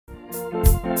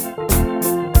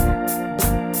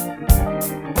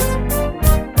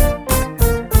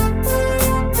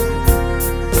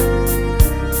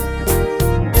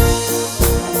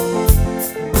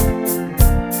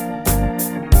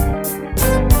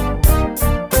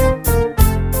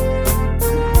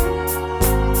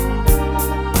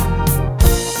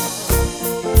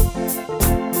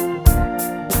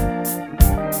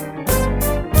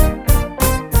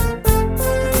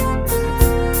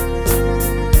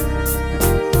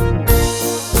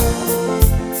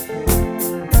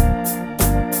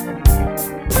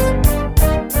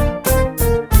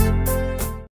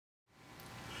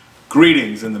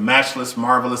Greetings in the matchless,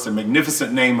 marvelous, and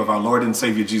magnificent name of our Lord and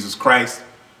Savior Jesus Christ,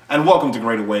 and welcome to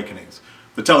Great Awakenings,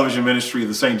 the television ministry of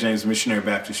the St. James Missionary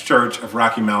Baptist Church of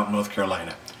Rocky Mount, North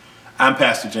Carolina. I'm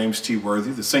Pastor James T.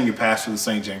 Worthy, the senior pastor of the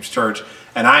St. James Church,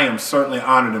 and I am certainly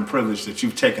honored and privileged that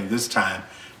you've taken this time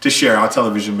to share our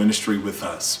television ministry with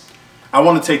us. I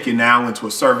want to take you now into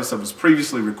a service that was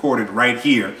previously recorded right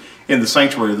here in the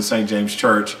sanctuary of the St. James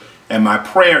Church, and my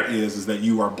prayer is that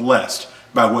you are blessed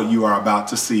by what you are about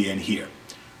to see and hear.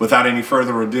 Without any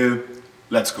further ado,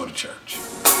 let's go to church.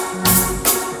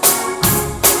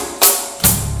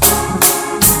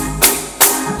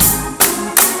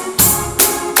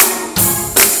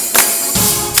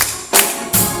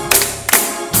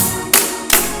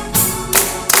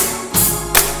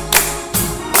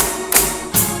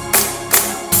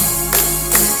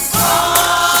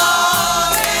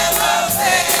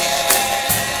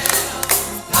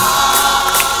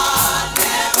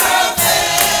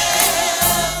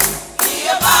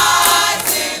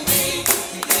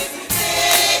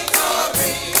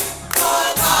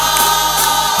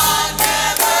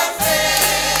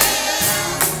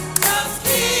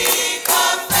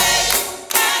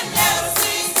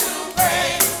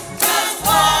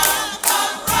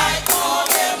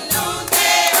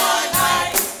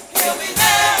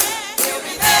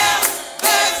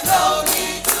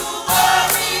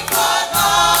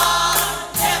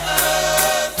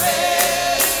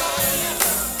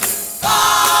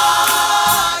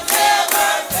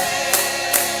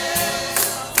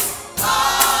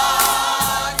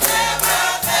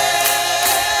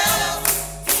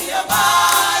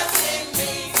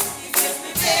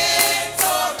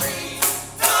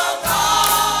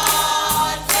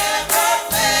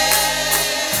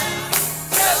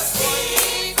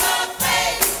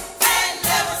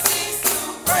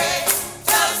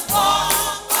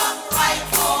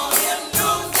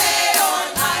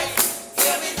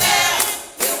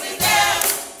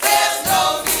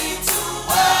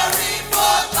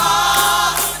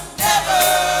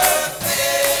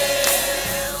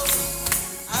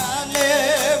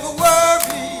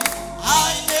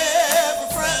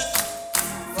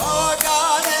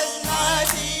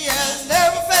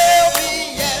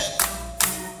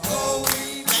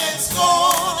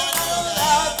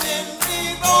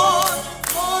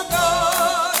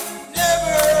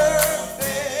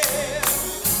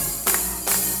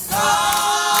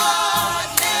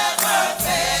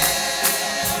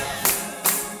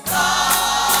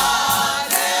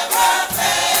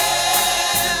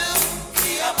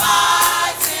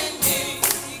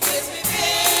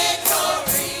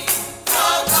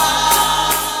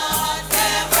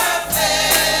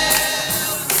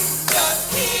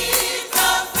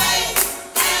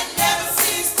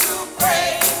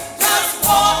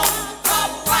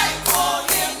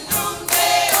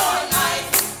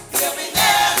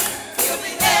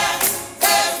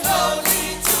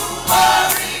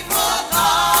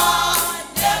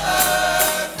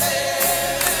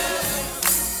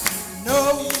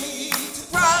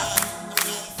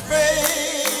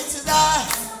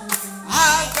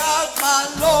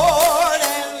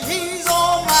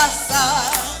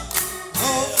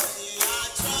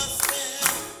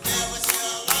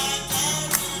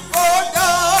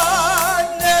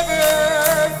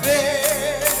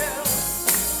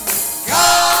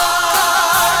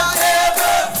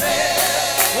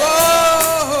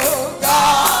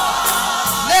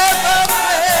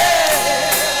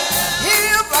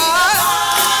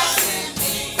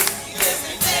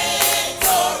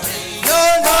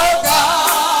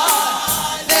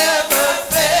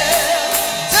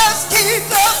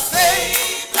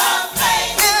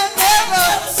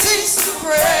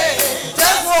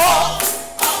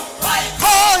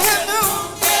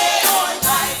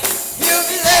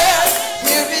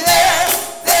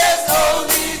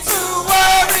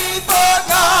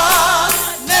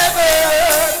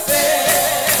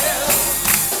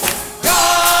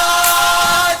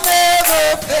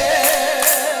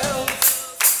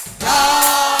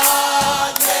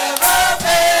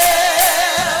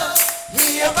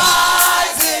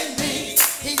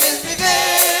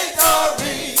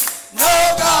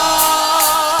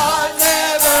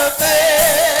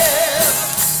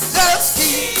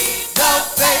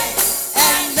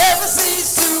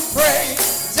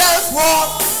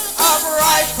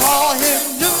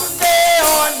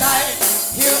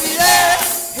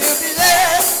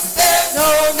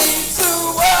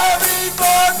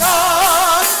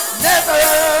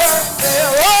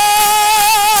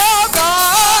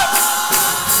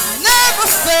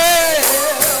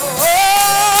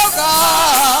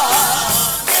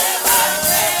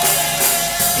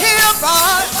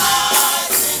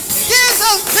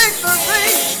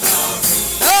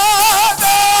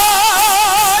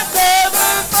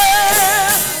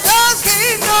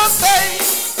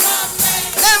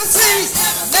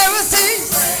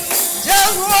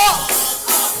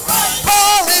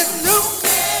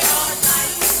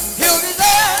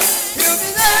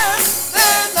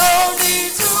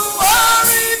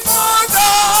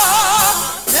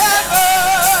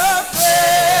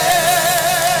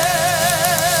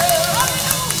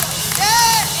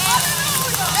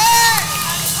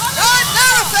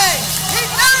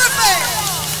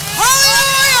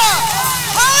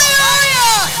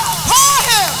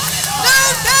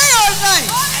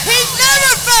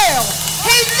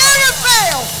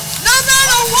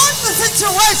 the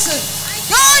situation.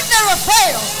 God never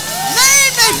fails. Man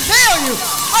may fail you,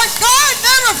 but God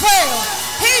never fails.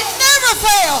 He never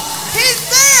fails. He's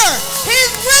there.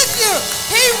 He's with you.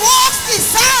 He walks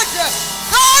beside you.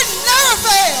 God never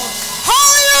fails.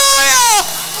 Hallelujah.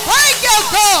 Thank you,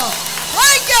 God.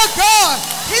 Thank you, God.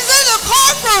 He's in the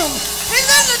courtroom. He's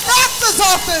in the doctor's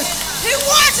office. He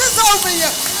watches over you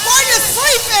while you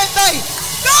sleep at night.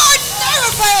 God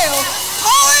never fails.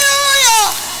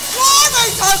 Hallelujah. Glory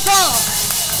to God.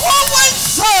 Who wouldn't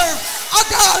serve a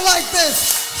God like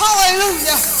this?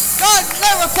 Hallelujah. God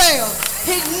never fails.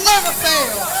 He never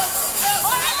fails.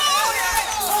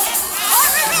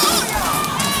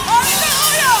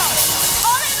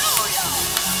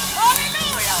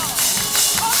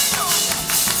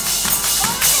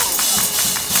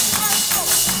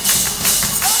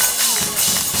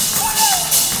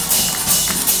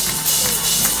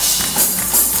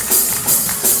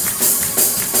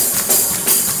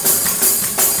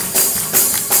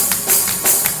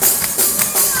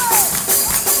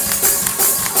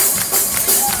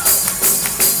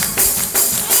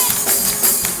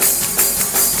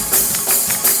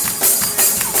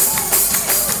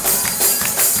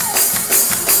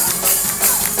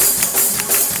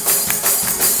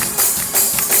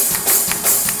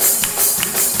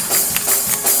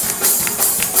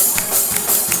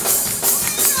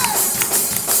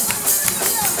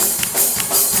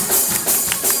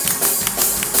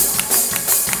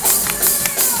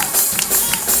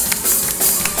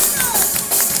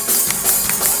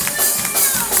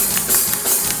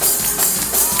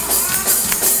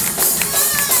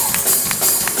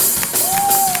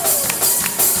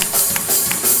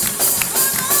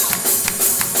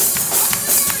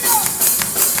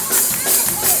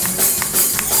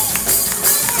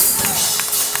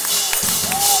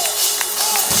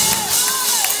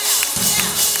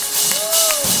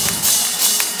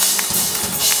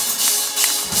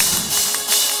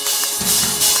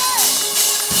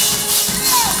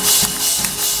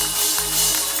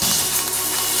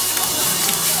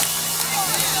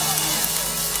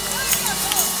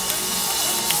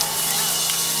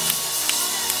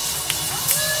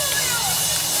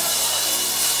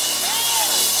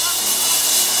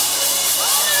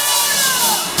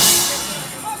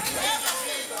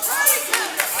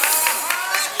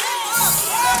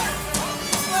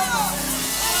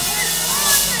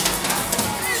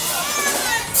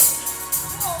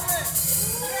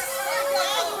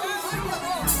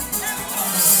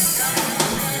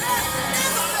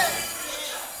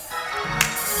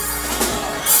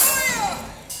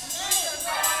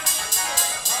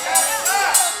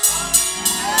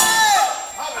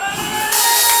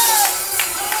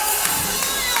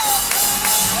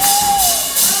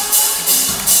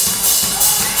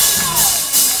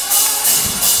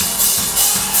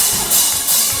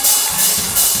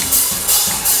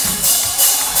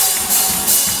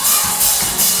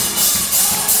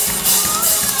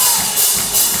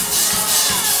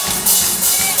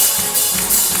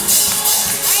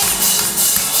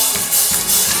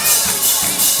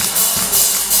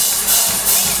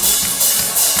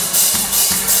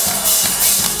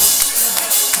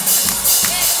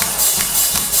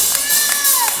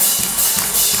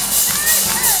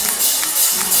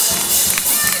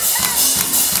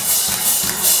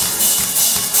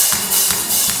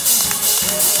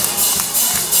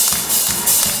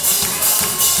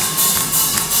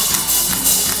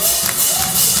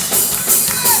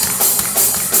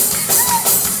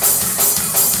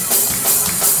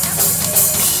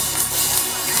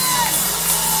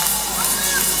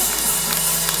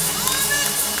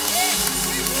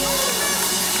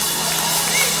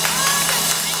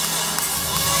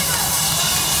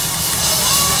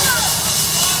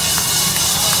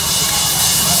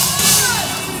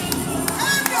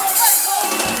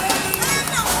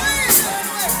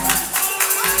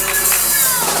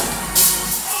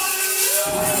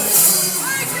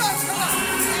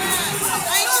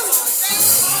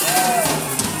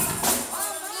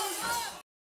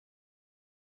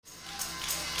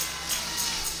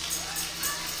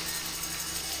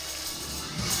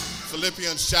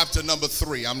 Philippians chapter number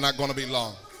 3. I'm not going to be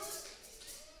long.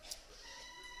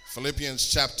 Philippians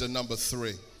chapter number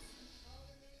 3.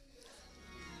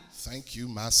 Thank you,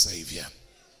 my Savior.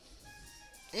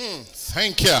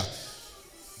 Thank you.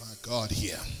 My God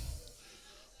here.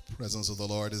 The presence of the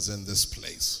Lord is in this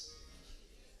place.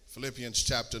 Philippians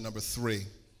chapter number 3.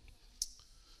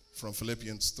 From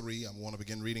Philippians 3, I want to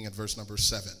begin reading at verse number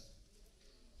 7.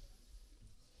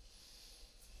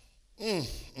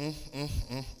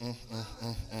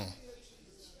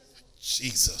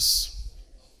 Jesus.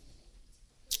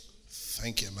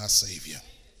 Thank you, my Savior.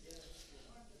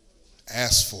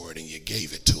 asked for it and you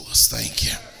gave it to us. Thank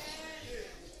you.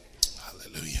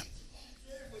 Hallelujah.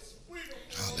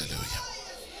 Hallelujah.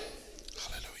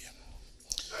 Hallelujah.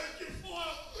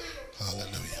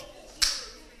 Hallelujah.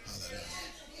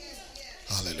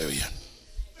 Hallelujah.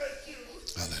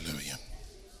 Hallelujah.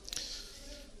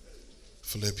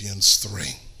 Philippians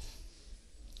 3,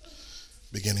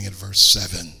 beginning at verse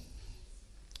 7.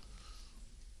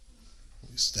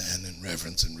 We stand in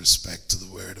reverence and respect to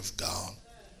the word of God.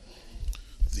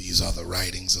 These are the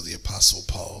writings of the Apostle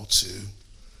Paul to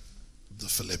the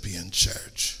Philippian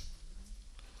church.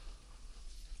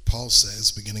 Paul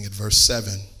says, beginning at verse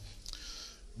 7,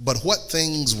 "But what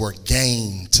things were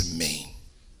gain to me,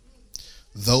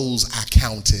 those I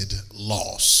counted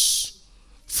loss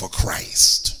for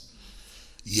Christ.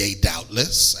 Yea,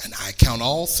 doubtless, and I count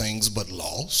all things but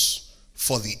loss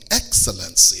for the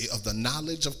excellency of the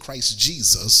knowledge of Christ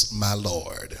Jesus my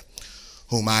Lord,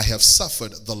 whom I have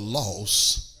suffered the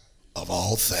loss of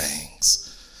all things,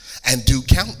 and do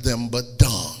count them but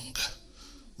dung,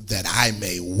 that I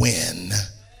may win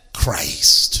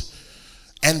Christ,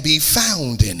 and be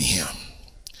found in him,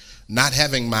 not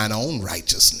having mine own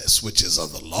righteousness, which is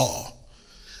of the law,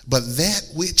 but that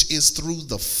which is through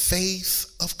the faith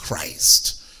of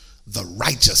Christ, the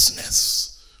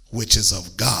righteousness which is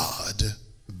of God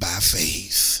by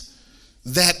faith,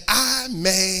 that I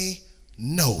may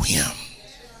know him,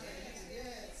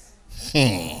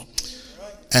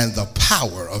 and the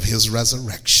power of his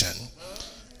resurrection,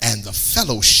 and the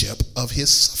fellowship of his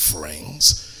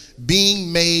sufferings,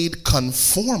 being made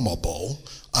conformable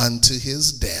unto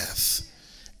his death,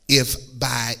 if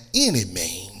by any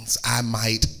means I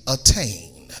might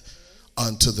attain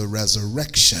unto the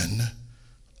resurrection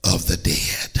of the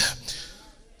dead.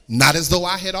 Not as though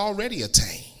I had already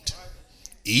attained,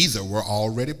 either were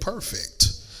already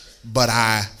perfect, but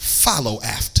I follow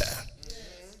after,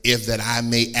 if that I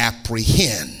may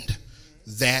apprehend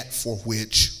that for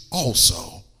which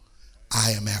also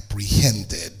I am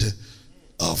apprehended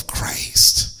of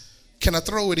Christ." Can I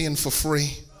throw it in for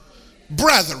free?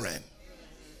 "Brethren,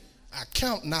 I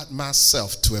count not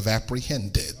myself to have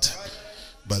apprehended,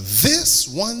 but this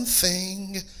one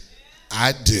thing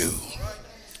I do,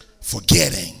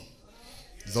 forgetting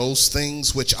those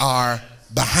things which are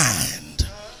behind,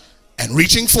 and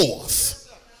reaching forth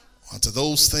unto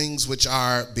those things which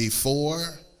are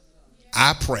before,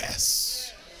 I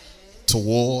press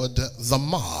toward the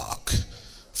mark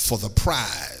for the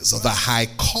prize of the high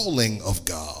calling of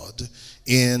God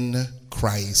in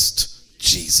Christ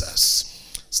Jesus."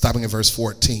 Stopping at verse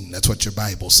 14, that's what your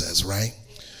Bible says, right?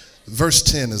 Verse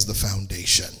 10 is the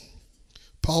foundation.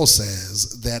 Paul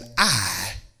says that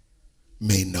I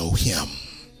may know him,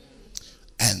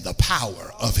 and the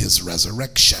power of his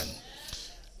resurrection,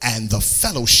 and the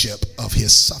fellowship of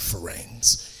his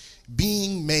sufferings,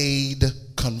 being made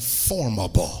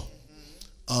conformable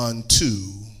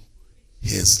unto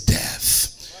his death.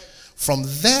 From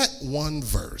that one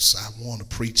verse, I want to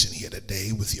preach in here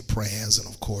today with your prayers, and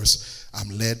of course,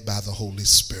 I'm led by the Holy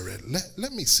Spirit.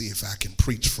 Let me see if I can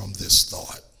preach from this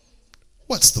thought.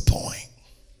 What's the point?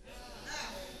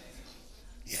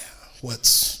 Yeah,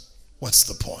 what's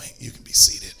the point? You can be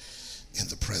seated in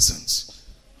the presence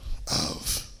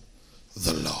of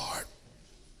the Lord.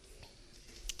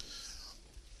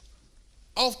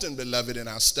 Often, beloved, in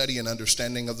our study and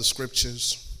understanding of the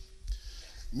scriptures,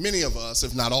 many of us,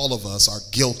 if not all of us, are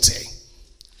guilty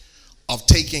of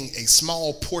taking a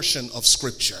small portion of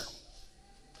scripture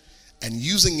and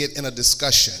using it in a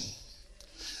discussion,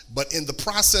 but in the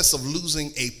process of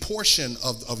using a portion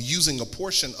of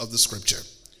the scripture,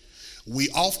 we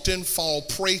often fall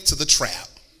prey to the trap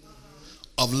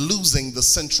of losing the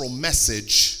central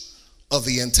message of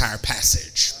the entire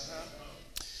passage.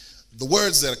 The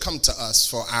words that come to us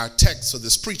for our text for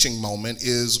this preaching moment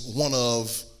is one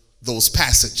of those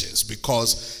passages,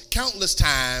 because countless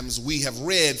times we have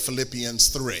read Philippians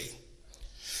 3,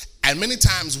 and many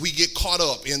times we get caught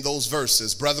up in those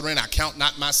verses. "Brethren, I count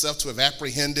not myself to have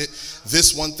apprehended.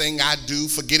 This one thing I do,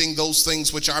 forgetting those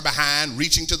things which are behind,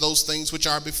 reaching to those things which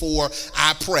are before,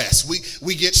 I press."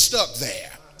 We get stuck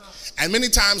there. And many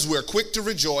times we're quick to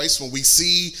rejoice when we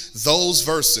see those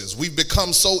verses. We've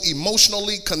become so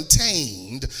emotionally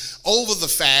contained over the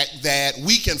fact that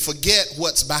we can forget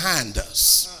what's behind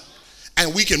us,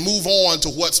 and we can move on to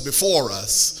what's before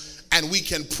us, and we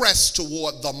can press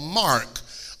toward the mark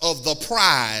of the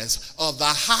prize of the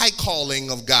high calling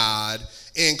of God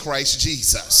in Christ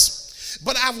Jesus.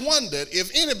 But I've wondered if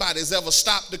anybody's ever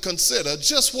stopped to consider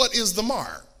just what is the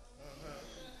mark?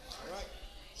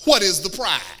 What is the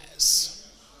prize?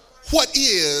 What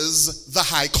is the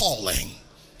high calling?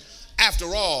 After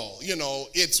all, you know,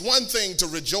 it's one thing to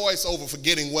rejoice over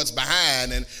forgetting what's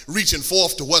behind and reaching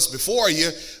forth to what's before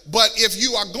you. But if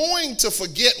you are going to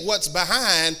forget what's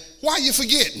behind, why are you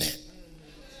forgetting it?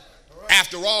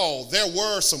 After all, there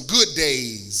were some good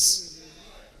days.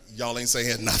 Y'all ain't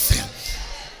saying nothing.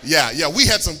 Yeah, we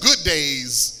had some good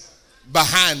days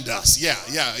behind us. Yeah.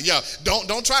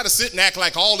 Don't try to sit and act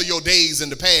like all of your days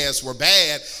in the past were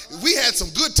bad. We had some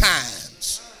good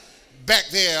times back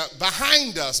there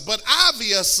behind us, but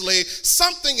obviously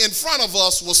something in front of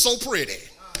us was so pretty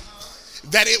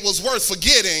that it was worth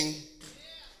forgetting.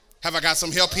 Have I got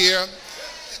some help here?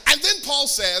 And then Paul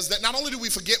says that not only do we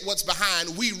forget what's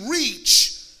behind, we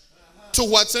reach to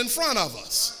what's in front of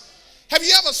us. Have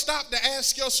you ever stopped to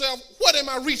ask yourself, what am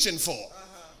I reaching for?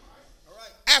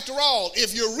 After all,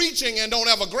 if you're reaching and don't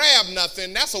ever grab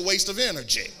nothing, that's a waste of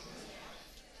energy.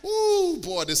 Ooh,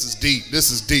 boy, this is deep.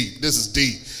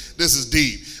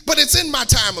 But it's in my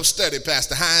time of study,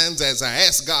 Pastor Hines, as I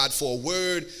ask God for a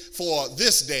word for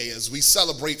this day as we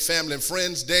celebrate Family and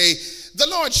Friends Day. The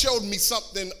Lord showed me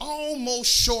something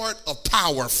almost short of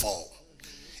powerful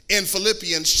in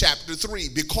Philippians chapter 3,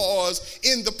 because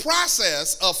in the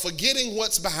process of forgetting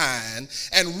what's behind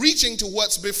and reaching to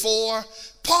what's before,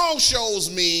 Paul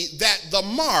shows me that the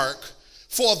mark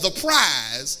for the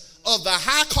prize of the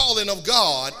high calling of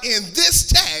God in this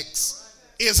text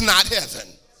is not heaven.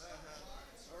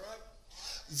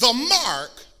 The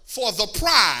mark for the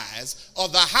prize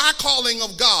of the high calling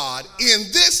of God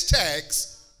in this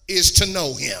text is to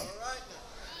know him.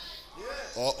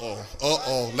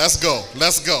 Let's go.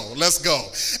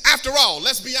 After all,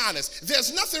 let's be honest.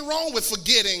 There's nothing wrong with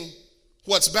forgetting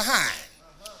what's behind.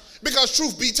 Because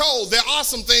truth be told, there are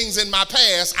some things in my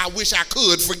past I wish I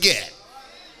could forget.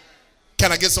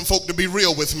 Can I get some folk to be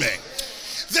real with me?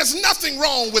 There's nothing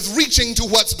wrong with reaching to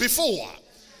what's before.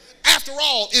 After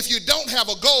all, if you don't have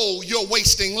a goal, you're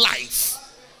wasting life.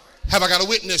 Have I got a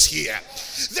witness here?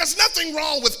 There's nothing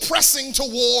wrong with pressing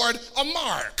toward a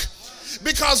mark,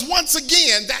 because once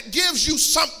again, that gives you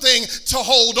something to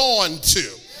hold on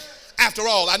to. After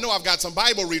all, I know I've got some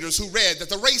Bible readers who read that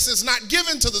the race is not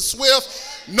given to the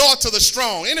swift nor to the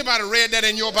strong. Anybody read that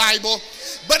in your Bible?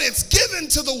 But it's given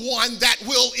to the one that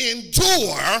will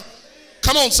endure.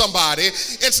 Come on, somebody.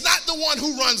 It's not the one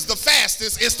who runs the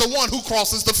fastest. It's the one who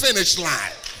crosses the finish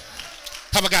line.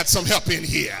 Have I got some help in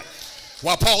here?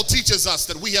 While Paul teaches us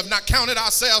that we have not counted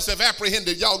ourselves to have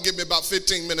apprehended. Y'all give me about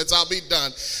 15 minutes, I'll be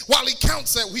done. While he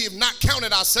counts that we have not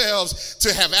counted ourselves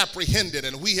to have apprehended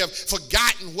and we have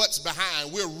forgotten what's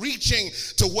behind, we're reaching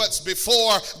to what's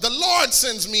before, the Lord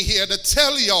sends me here to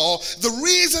tell y'all the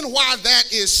reason why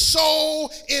that is so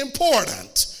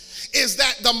important is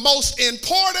that the most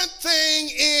important thing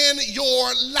in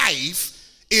your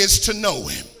life is to know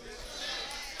him.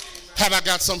 Have I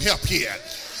got some help here?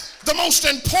 The most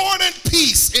important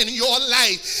piece in your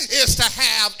life is to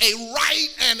have a right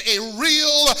and a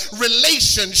real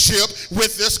relationship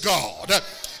with this God.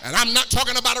 And I'm not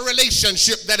talking about a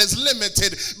relationship that is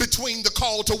limited between the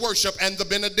call to worship and the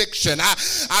benediction.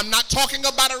 I'm not talking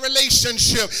about a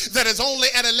relationship that is only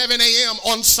at 11 a.m.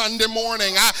 on Sunday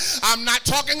morning. I'm not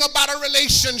talking about a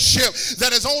relationship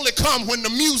that is only come when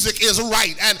the music is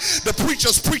right and the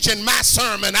preacher's preaching my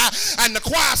sermon and the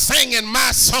choir singing my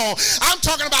song. I'm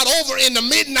talking about over in the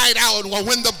midnight hour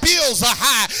when the bills are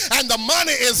high and the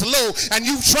money is low and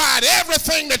you've tried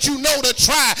everything that you know to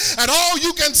try, and all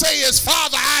you can say is,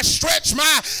 Father, I stretch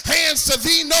my hands to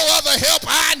thee, no other help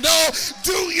I know.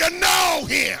 Do you know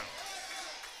him?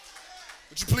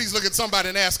 Would you please look at somebody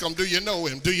and ask them, do you know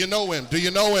him? Do you know him? Do you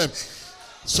know him?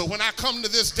 So when I come to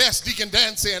this desk, Deacon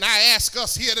Dancy, and I ask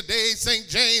us here today, St.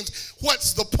 James,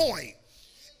 what's the point?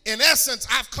 In essence,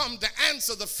 I've come to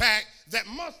answer the fact that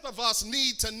most of us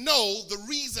need to know the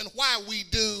reason why we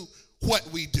do what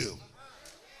we do.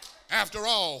 After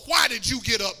all, why did you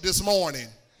get up this morning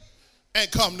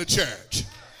and come to church?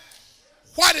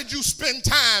 Why did you spend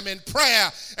time in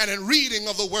prayer and in reading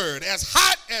of the word? As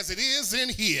hot as it is in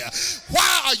here,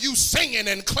 why are you singing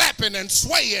and clapping and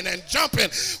swaying and jumping?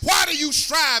 Why do you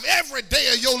strive every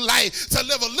day of your life to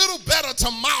live a little better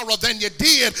tomorrow than you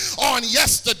did on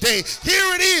yesterday?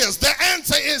 Here it is. The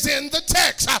answer is in the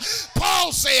text.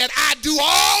 Paul said, I do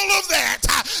all of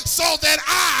that so that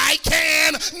I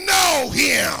can know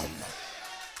him.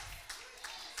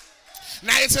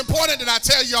 Now, it's important that I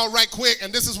tell y'all right quick,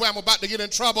 and this is where I'm about to get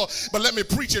in trouble, but let me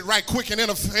preach it right quick and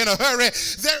in a hurry.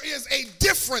 There is a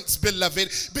difference, beloved,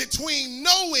 between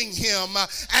knowing him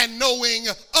and knowing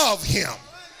of him.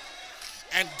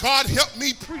 And God help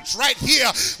me preach right here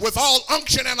with all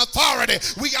unction and authority.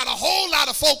 We got a whole lot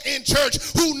of folk in church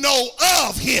who know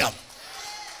of him,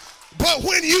 But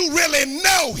when you really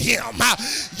know him,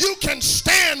 you can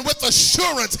stand with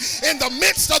assurance in the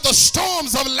midst of the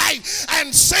storms of life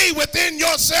and say within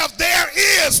yourself, there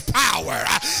is power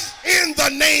in the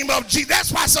name of Jesus.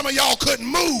 That's why some of y'all couldn't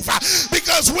move,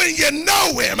 because when you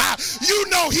know him, you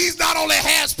know he's not only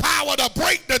has power to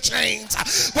break the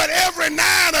chains, but every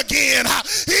now and again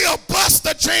he'll bust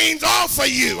the chains off of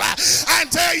you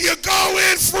until you go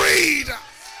in freed.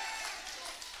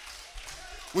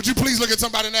 Would you please look at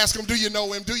somebody and ask them, do you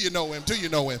know him? Do you know him? Do you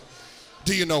know him?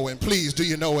 Do you know him? Please, do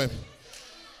you know him?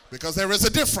 Because there is a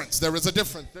difference. There is a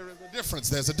difference. There is a difference.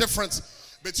 There's a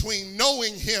difference between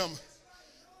knowing him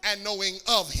and knowing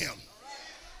of him.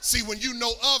 See, when you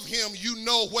know of him, you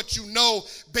know what you know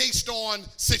based on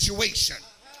situation.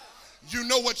 You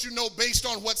know what you know based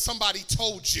on what somebody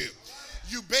told you.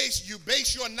 You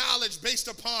base your knowledge based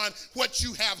upon what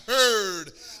you have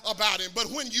heard about him. But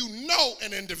when you know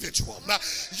an individual, now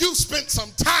you spent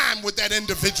some time with that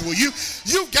individual.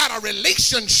 You've got a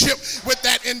relationship with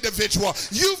that individual.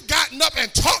 You've gotten up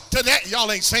and talked to that. Y'all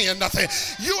ain't saying nothing.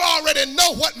 You already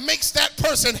know what makes that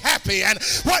person happy and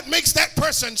what makes that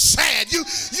person sad. You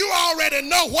already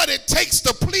know what it takes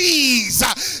to please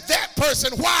that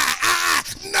person. Why? I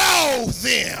know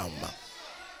them.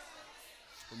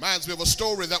 Reminds me of a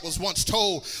story that was once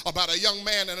told about a young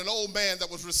man and an old man that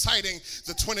was reciting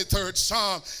the 23rd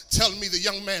Psalm. Telling me the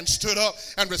young man stood up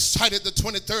and recited the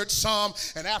 23rd Psalm,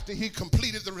 and after he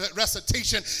completed the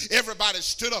recitation, everybody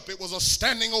stood up. It was a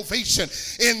standing ovation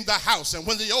in the house. And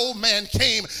when the old man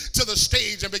came to the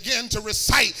stage and began to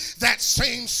recite that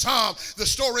same psalm, the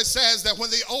story says that when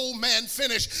the old man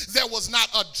finished, there was not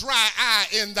a dry eye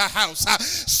in the house.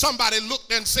 Somebody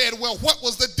looked and said, well, what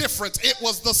was the difference? It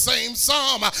was the same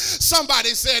psalm. Somebody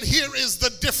said, here is the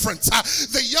difference.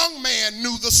 The young man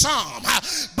knew the psalm,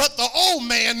 but the old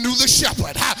man knew the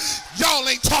shepherd. Y'all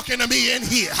ain't talking to me in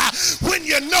here. When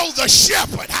you know the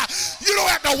shepherd, you don't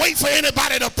have to wait for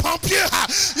anybody to pump you.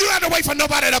 You don't have to wait for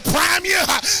nobody to prime you.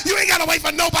 You ain't got to wait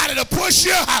for nobody to push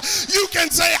you. You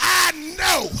can say, I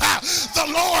know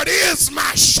the Lord is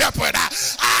my shepherd.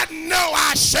 I know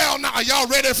I shall not. Are y'all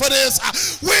ready for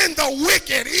this? When the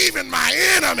wicked, even my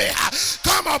enemy,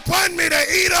 come upon me to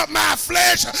eat up my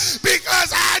flesh,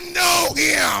 because I know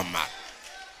him.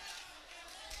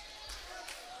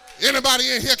 Anybody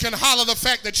in here can holler the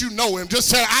fact that you know him. Just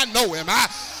say, I know him.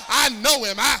 I know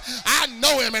him. I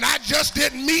know him, and I just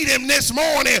didn't meet him this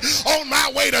morning on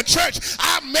my way to church.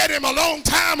 I met him a long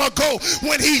time ago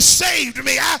when he saved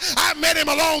me. I met him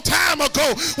a long time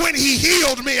ago when he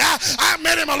healed me. I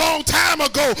met him a long time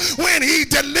ago when he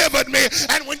delivered me.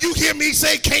 And when you hear me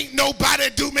say, can't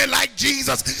nobody do me like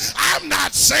Jesus, I'm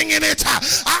not singing it.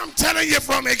 I'm telling you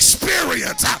from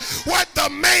experience what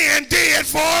the man did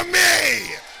for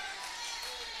me.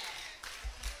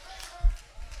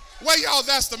 Well, y'all,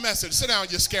 that's the message. Sit down,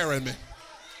 you're scaring me.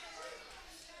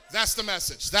 That's the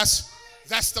message. That's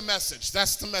the message.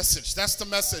 That's the message. That's the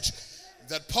message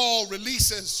that Paul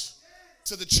releases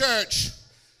to the church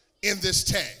in this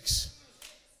text.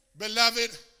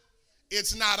 Beloved,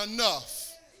 it's not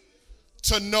enough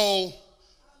to know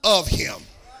of him.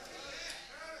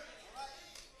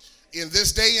 In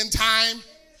this day and time,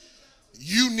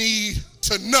 you need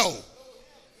to know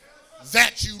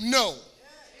that you know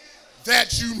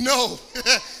that you know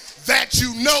that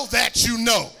you know that you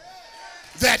know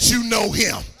that you know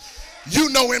him. You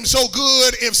know him so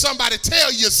good, if somebody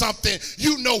tell you something,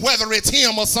 you know whether it's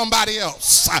him or somebody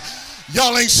else.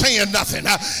 Y'all ain't saying nothing.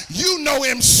 You know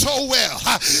him so well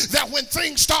that when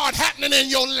things start happening in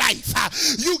your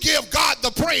life, you give God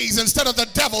the praise instead of the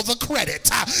devil the credit.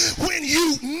 When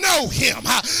you know him,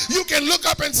 you can look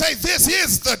up and say, this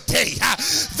is the day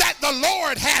that the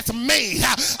Lord hath made.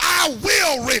 I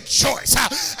will rejoice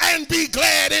and be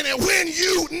glad in it. When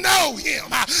you know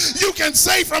him, you can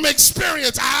say from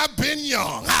experience, I've been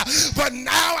young, but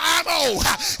now I'm old.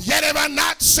 Yet have I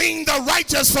not seen the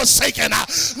righteous forsaken,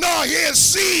 nor his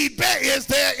seed. Is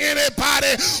there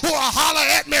anybody who will holler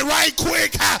at me right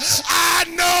quick? I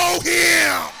know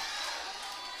him.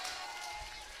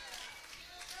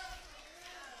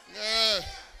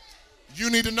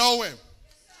 You need to know him.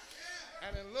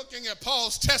 And in looking at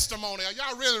Paul's testimony, are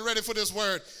y'all really ready for this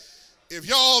word? If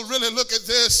y'all really look at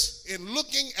this, in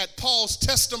looking at Paul's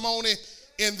testimony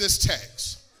in this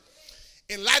text,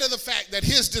 in light of the fact that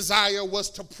his desire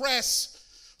was to press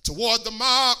toward the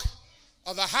mark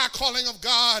of the high calling of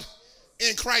God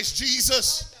in Christ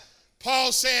Jesus,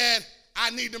 Paul said,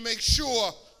 I need to make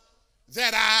sure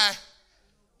that I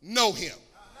know him.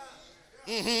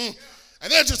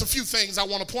 And there's just a few things I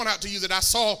want to point out to you that I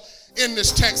saw in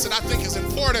this text that I think is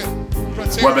important.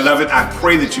 Well, beloved, I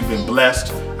pray that you've been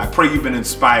blessed. I pray you've been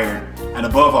inspired. And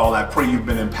above all, I pray you've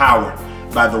been empowered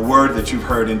by the word that you've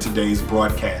heard in today's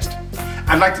broadcast.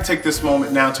 I'd like to take this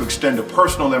moment now to extend a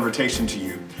personal invitation to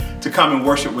you to come and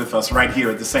worship with us right here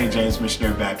at the St. James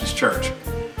Missionary Baptist Church.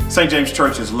 St. James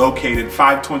Church is located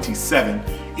 527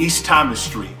 East Thomas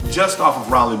Street, just off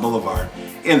of Raleigh Boulevard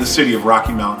in the city of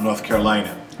Rocky Mount, North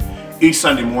Carolina. Each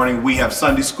Sunday morning, we have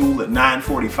Sunday school at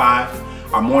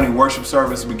 9:45. Our morning worship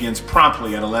service begins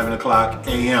promptly at 11 o'clock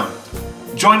a.m.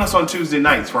 Join us on Tuesday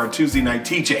nights for our Tuesday night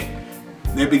teaching.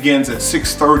 It begins at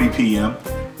 6:30 p.m.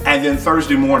 And then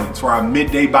Thursday mornings for our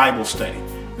midday Bible study.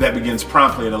 That begins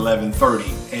promptly at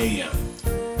 11:30 a.m.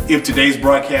 If today's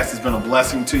broadcast has been a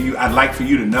blessing to you, I'd like for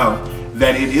you to know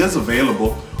that it is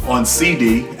available on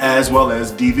CD as well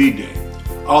as DVD.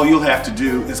 All you'll have to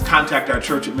do is contact our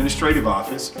church administrative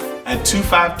office at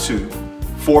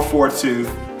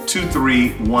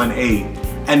 252-442-2318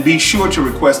 and be sure to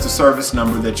request the service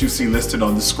number that you see listed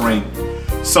on the screen.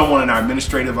 Someone in our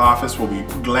administrative office will be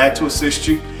glad to assist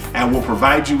you and will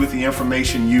provide you with the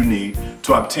information you need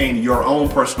to obtain your own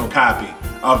personal copy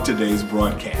of today's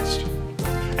broadcast.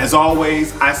 As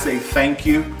always, I say thank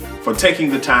you for taking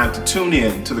the time to tune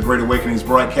in to the Great Awakenings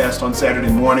broadcast on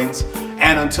Saturday mornings.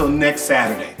 And until next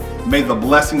Saturday, may the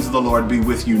blessings of the Lord be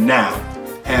with you now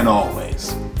and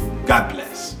always. God bless.